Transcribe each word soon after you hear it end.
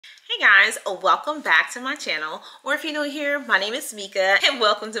Hey guys, welcome back to my channel, or if you're new here, my name is Mika and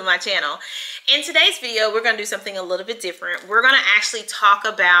welcome to my channel. In today's video, we're going to do something a little bit different. We're going to actually talk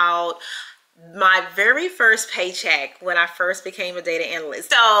about my very first paycheck when I first became a data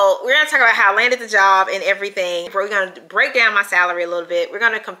analyst. So we're going to talk about how I landed the job and everything. We're going to break down my salary a little bit. We're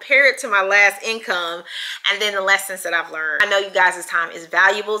going to compare it to my last income and then the lessons that I've learned. I know you guys' time is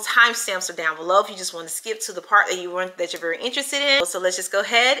valuable. Timestamps are down below if you just want to skip to the part that you're very interested in. So let's just go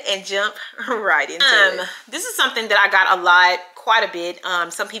ahead and jump right into it. This is something that I got a lot, quite a bit.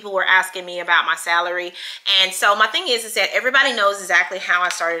 Some people were asking me about my salary. And so my thing is that everybody knows exactly how I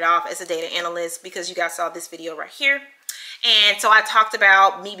started off as a data analyst because you guys saw this video right here. And so I talked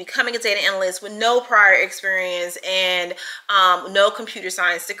about me becoming a data analyst with no prior experience and no computer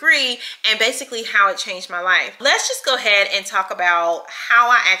science degree, and basically how it changed my life. Let's just go ahead and talk about how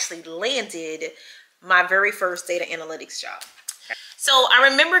I actually landed my very first data analytics job. So I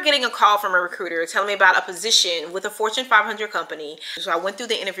remember getting a call from a recruiter telling me about a position with a Fortune 500 company. So I went through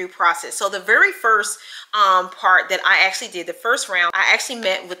the interview process. So the very first part that I actually did, the first round, I actually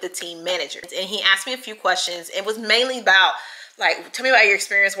met with the team manager. And he asked me a few questions. It was mainly about, like, tell me about your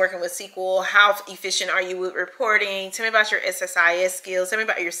experience working with SQL. How efficient are you with reporting? Tell me about your SSIS skills. Tell me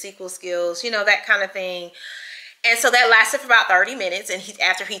about your SQL skills, you know, that kind of thing. And so that lasted for about 30 minutes. And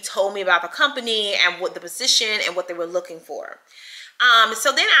after he told me about the company and what the position and what they were looking for.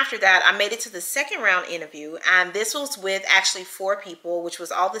 So then after that, I made it to the second round interview, and this was with actually 4 people, which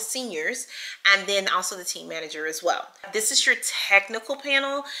was all the seniors and then also the team manager as well. This is your technical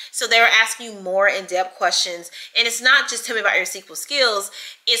panel. So they were asking you more in-depth questions, and it's not just tell me about your SQL skills.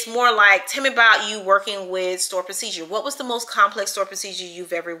 It's more like, tell me about you working with store procedure. What was the most complex store procedure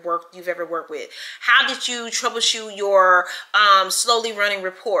you've ever worked with? How did you troubleshoot your slowly running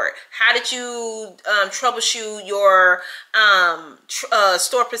report? How did you troubleshoot your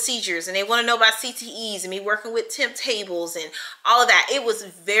store procedures? And they want to know about CTEs and me working with temp tables and all of that. It was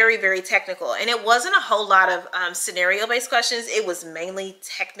very, very technical, and it wasn't a whole lot of scenario-based questions. It was mainly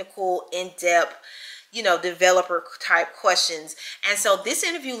technical, in-depth, you know, developer type questions. And so this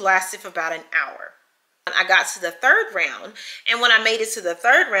interview lasted for about an hour. I got to the third round, and when I made it to the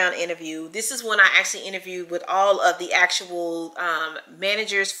third round interview, this is when I actually interviewed with all of the actual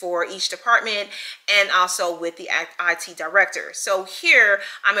managers for each department and also with the IT director. So here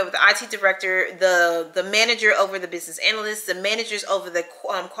I met with the IT director, the manager over the business analysts, the managers over the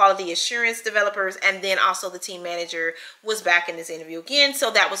quality assurance developers, and then also the team manager was back in this interview again. So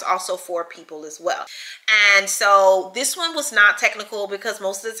that was also 4 people as well. And so this one was not technical because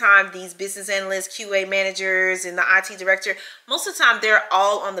most of the time these business analysts, QA managers, and the IT director, most of the time they're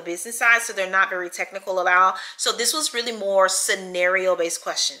all on the business side, so they're not very technical at all. So this was really more scenario-based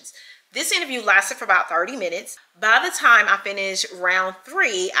questions. This interview lasted for about 30 minutes. By the time I finished round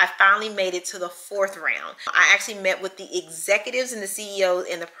 3, I finally made it to the 4th round. I actually met with the executives and the CEO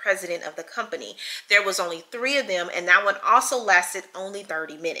and the president of the company. There was only 3 of them, and that one also lasted only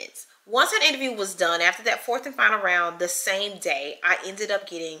 30 minutes. Once that interview was done, after that 4th and final round, the same day, I ended up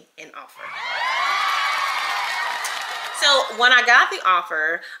getting an offer. So when I got the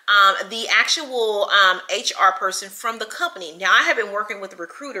offer, the actual HR person from the company, now I have been working with a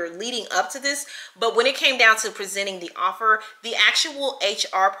recruiter leading up to this, but when it came down to presenting the offer, the actual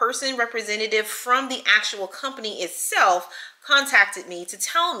HR person, representative from the actual company itself, contacted me to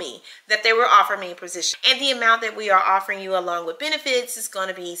tell me that they were offering me a position, and the amount that we are offering you along with benefits is going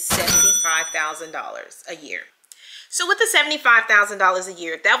to be $75,000 a year. So with the $75,000 a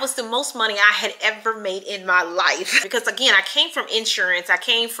year, that was the most money I had ever made in my life. Because again, I came from insurance, I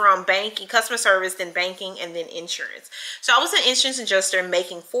came from banking, customer service, then banking, and then insurance. So I was an insurance adjuster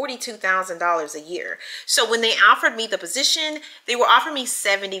making $42,000 a year. So when they offered me the position, they were offering me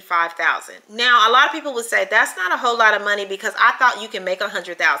 $75,000. Now, a lot of people would say that's not a whole lot of money because I thought you can make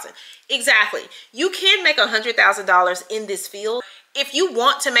 $100,000. Exactly. You can make $100,000 in this field. If you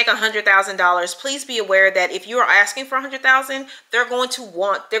want to make $100,000, please be aware that if you are asking for $100,000, they're going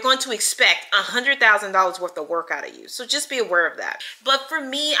to expect $100,000 worth of work out of you. So just be aware of that. But for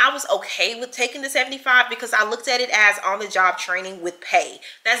me, I was okay with taking the 75 because I looked at it as on-the-job training with pay.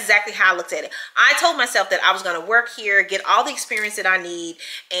 That's exactly how I looked at it. I told myself that I was going to work here, get all the experience that I need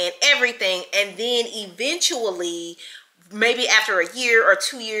and everything, and then eventually, maybe after a year or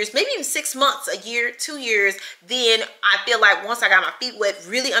 2 years, maybe even 6 months, a year, 2 years, then I feel like once I got my feet wet,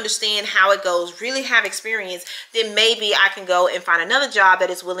 really understand how it goes, really have experience, then maybe I can go and find another job that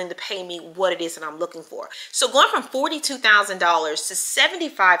is willing to pay me what it is that I'm looking for. So going from $42,000 to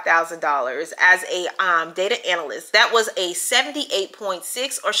 $75,000 as a data analyst, that was a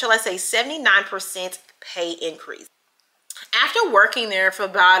 78.6, or shall I say 79% pay increase. After working there for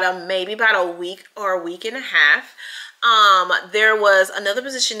about maybe about a week or a week and a half, there was another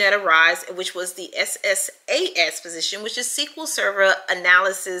position that arose, which was the SSAS position, which is SQL Server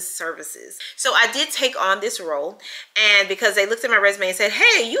Analysis Services. So I did take on this role, and because they looked at my resume and said,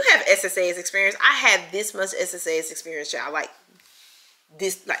 hey, you have SSAS experience. I had this much SSAS experience, child, like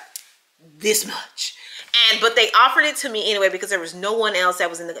this much. But they offered it to me anyway because there was no one else that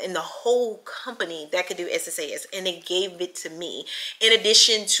was in the whole company that could do SSAS, and they gave it to me in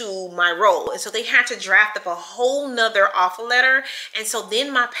addition to my role. And so they had to draft up a whole nother offer letter, and so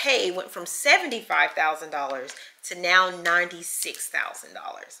then my pay went from $75,000 to now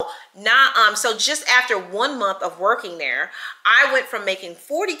 $96,000. Now, so just after 1 month of working there, I went from making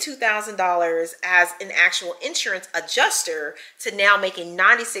 $42,000 as an actual insurance adjuster to now making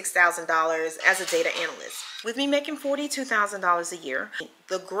 $96,000 as a data analyst. With me making $42,000 a year,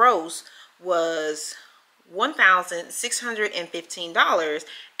 the gross was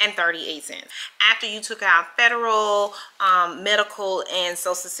 $1,615.38. After you took out federal, medical, and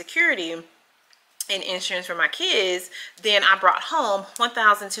Social Security and insurance for my kids, then I brought home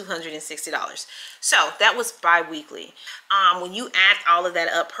 $1,260. So that was bi-weekly. When you add all of that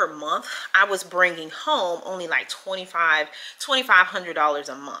up per month, I was bringing home only like $2,500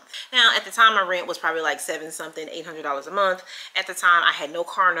 a month. Now at the time, my rent was probably like $800 a month. At the time, I had no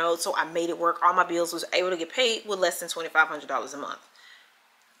car note, so I made it work. All my bills was able to get paid with less than $2,500 a month.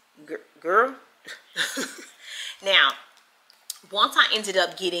 Girl. Now, once I ended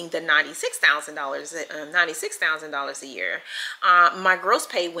up getting the $96,000 a year, my gross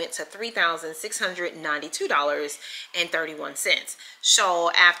pay went to $3,692.31.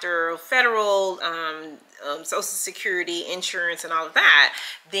 So after federal, Social Security, insurance, and all of that,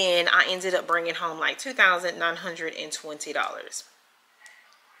 then I ended up bringing home like $2,920.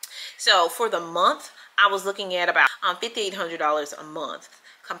 So for the month, I was looking at about $5,800 a month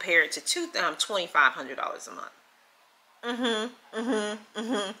compared to $2,500 a month.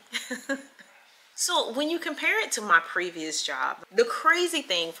 So when you compare it to my previous job, the crazy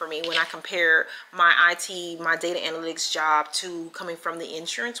thing for me when I compare my IT, my data analytics job to coming from the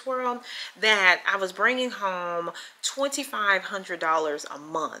insurance world, that I was bringing home $2,500 a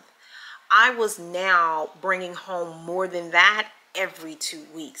month. I was now bringing home more than that every 2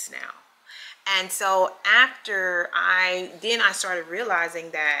 weeks now. And so after I started realizing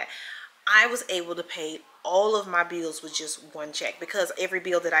that I was able to pay all of my bills with just one check, because every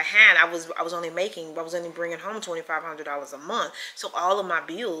bill that I had, I was only bringing home $2,500 a month. So all of my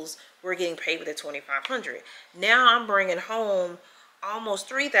bills were getting paid with the $2,500. Now I'm bringing home almost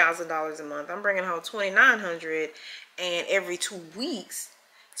 $3,000 a month. I'm bringing home $2,900, and every 2 weeks.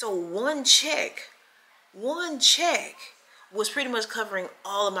 So one check was pretty much covering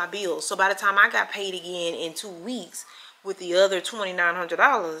all of my bills. So by the time I got paid again in 2 weeks with the other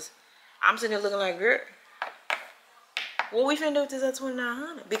 $2,900, I'm sitting there looking like, girl, what we finna do with this other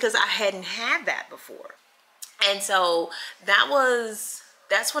 $2,900? Because I hadn't had that before. And so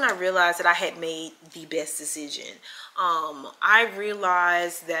that's when I realized that I had made the best decision. I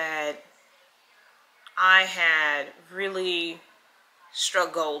realized that I had really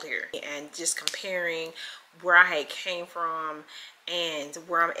struck gold here, and just comparing where I had came from and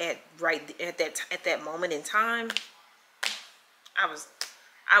where I'm at right at that moment in time, I was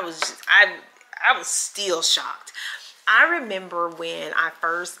still shocked. I remember when I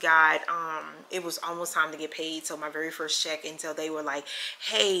first got, it was almost time to get paid. So my very first check, and so they were like,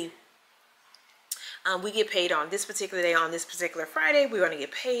 hey, we get paid on this particular day, on this particular Friday, we're going to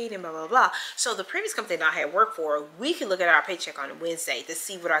get paid, and blah, blah, blah. So the previous company that I had worked for, we could look at our paycheck on Wednesday to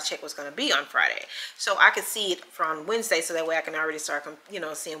see what our check was going to be on Friday. So I could see it from Wednesday, so that way I can already start,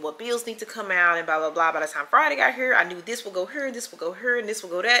 seeing what bills need to come out and blah, blah, blah. By the time Friday got here, I knew this will go here, this will go here, and this will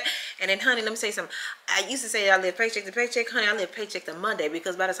go that. And then, honey, let me say something. I used to say I live paycheck to paycheck. Honey, I live paycheck to Monday,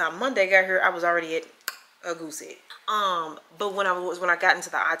 because by the time Monday got here, I was already at a goose egg. But when I got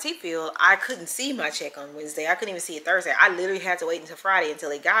into the IT field, I couldn't see my check on Wednesday. I couldn't even see it Thursday. I literally had to wait until Friday until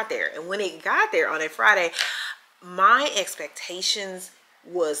it got there. And when it got there on a Friday, my expectations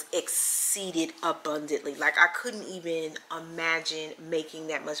was exceeded abundantly. Like, I couldn't even imagine making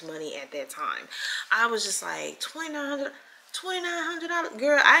that much money at that time. I was just like, $2,900,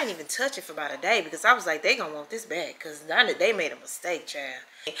 girl. I didn't even touch it for about a day, because I was like, they gonna want this back, because they made a mistake, child.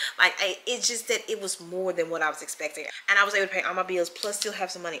 Like, it's just that it was more than what I was expecting, and I was able to pay all my bills plus still have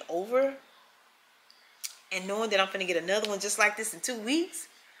some money over, and knowing that I'm gonna get another one just like this in 2 weeks.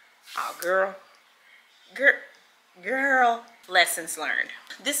 Oh, girl, lessons learned.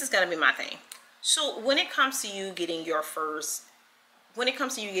 This is gonna be my thing. So when it comes to you getting your first when it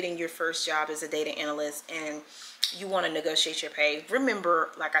comes to you getting your first job as a data analyst and you want to negotiate your pay, remember,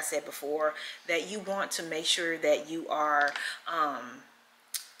 like I said before, that you want to make sure that you are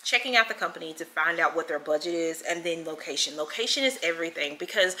checking out the company to find out what their budget is, and then location. Location is everything,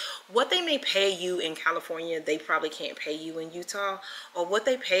 because what they may pay you in California, they probably can't pay you in Utah, or what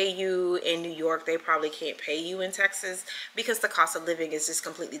they pay you in New York, they probably can't pay you in Texas, because the cost of living is just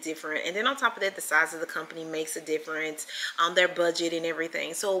completely different. And then on top of that, the size of the company makes a difference on their budget and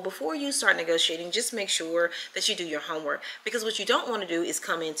everything. So before you start negotiating, just make sure that you do your homework, because what you don't want to do is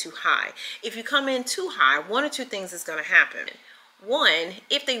come in too high. If you come in too high, one or two things is going to happen. One,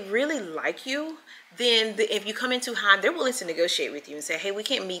 if they really like you, then if you come in too high, they're willing to negotiate with you and say, hey, we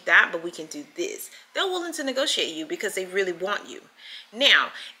can't meet that, but we can do this. They're willing to negotiate you because they really want you. Now,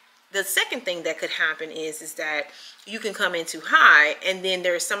 the second thing that could happen is that you can come in too high, and then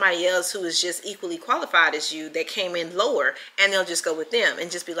there's somebody else who is just equally qualified as you that came in lower, and they'll just go with them and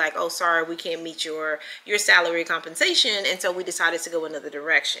just be like, oh, sorry, we can't meet your salary compensation, and so we decided to go another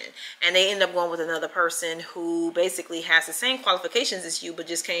direction. And they end up going with another person who basically has the same qualifications as you, but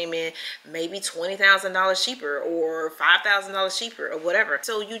just came in maybe $20,000 cheaper or $5,000 cheaper or whatever.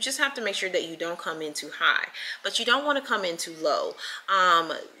 So you just have to make sure that you don't come in too high, but you don't want to come in too low.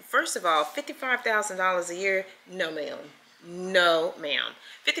 First of all, $55,000 a year, no ma'am. No ma'am.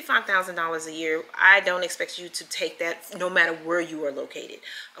 $55,000 a year, I don't expect you to take that no matter where you are located.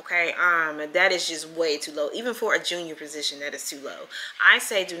 Okay, that is just way too low. Even for a junior position, that is too low. I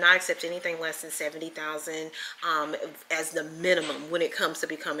say do not accept anything less than $70,000 as the minimum when it comes to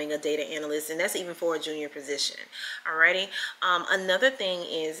becoming a data analyst, and that's even for a junior position. Alrighty. Another thing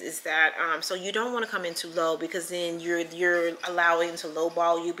is that so you don't want to come in too low, because then you're allowing to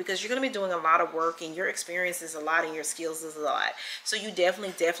lowball you, because you're going to be doing a lot of work, and your experience is a lot and your skills is a lot. So you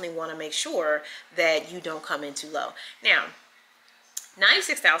definitely want to make sure that you don't come in too low. Now,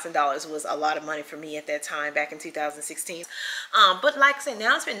 $96,000 was a lot of money for me at that time back in 2016. But like I said,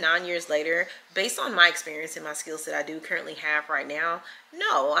 now it's been 9 years later. Based on my experience and my skills that I do currently have right now,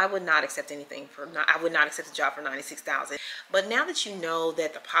 no, I would not accept anything I would not accept a job for $96,000. But now that you know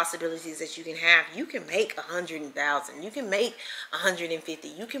that the possibilities that you can have, you can make $100,000, you can make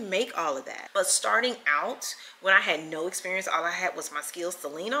 $150,000, you can make all of that. But starting out, when I had no experience, all I had was my skills to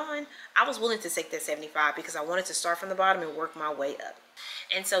lean on, I was willing to take that 75 because I wanted to start from the bottom and work my way up.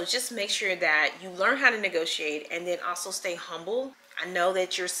 And so just make sure that you learn how to negotiate, and then also stay humble. I know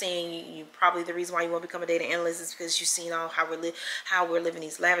that you're seeing, you probably the reason why you want to become a data analyst is because you've seen all how we're living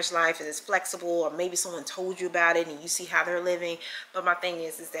these lavish life, and it's flexible, or maybe someone told you about it and you see how they're living. But my thing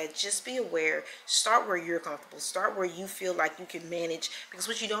is that just be aware. Start where you're comfortable. Start where you feel like you can manage, because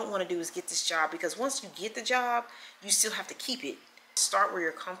what you don't want to do is get this job, because once you get the job, you still have to keep it. Start where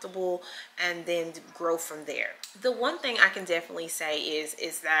you're comfortable and then grow from there. The one thing I can definitely say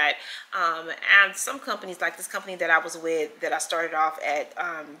is that and some companies, like this company that I was with, that I started off at,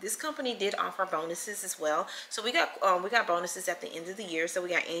 this company did offer bonuses as well. So we got bonuses at the end of the year. So we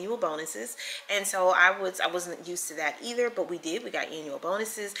got annual bonuses, and so I wasn't used to that either, but we got annual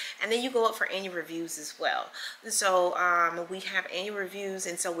bonuses, and then you go up for annual reviews as well. So we have annual reviews,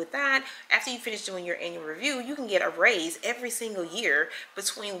 and so with that, after you finish doing your annual review, you can get a raise every single year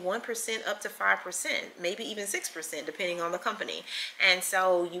between 1% up to 5%, maybe even 6%, depending on the company. And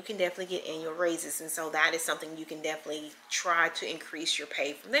so you can definitely get annual raises, and so that is something you can definitely try to increase your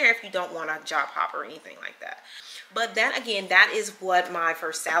pay from there if you don't want a job hop or anything like that. But that, again, that is what my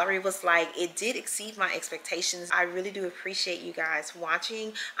first salary was like. It did exceed my expectations. I really do appreciate you guys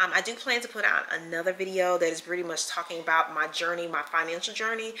watching. I do plan to put out another video that is pretty much talking about my journey, my financial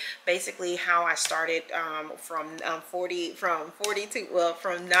journey, basically how I started from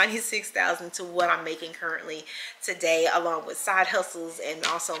 96,000 to what I'm making currently today, along with side hustles and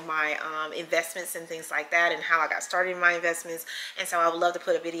also my investments and things like that, and how I got started in my investments. And so I would love to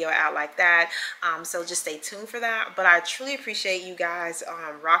put a video out like that. So just stay tuned for that. But I truly appreciate you guys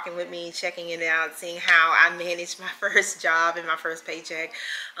rocking with me, checking it out, seeing how I managed my first job and my first paycheck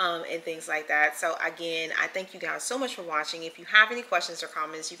and things like that. So again, I thank you guys so much for watching. If you have any questions or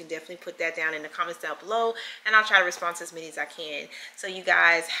comments, you can definitely put that down in the comments down below, and I'll try to respond to as many as I can. So you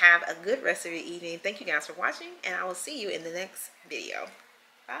guys have a good rest of your evening. Thank you guys for watching, and I will see you in the next video.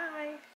 Bye.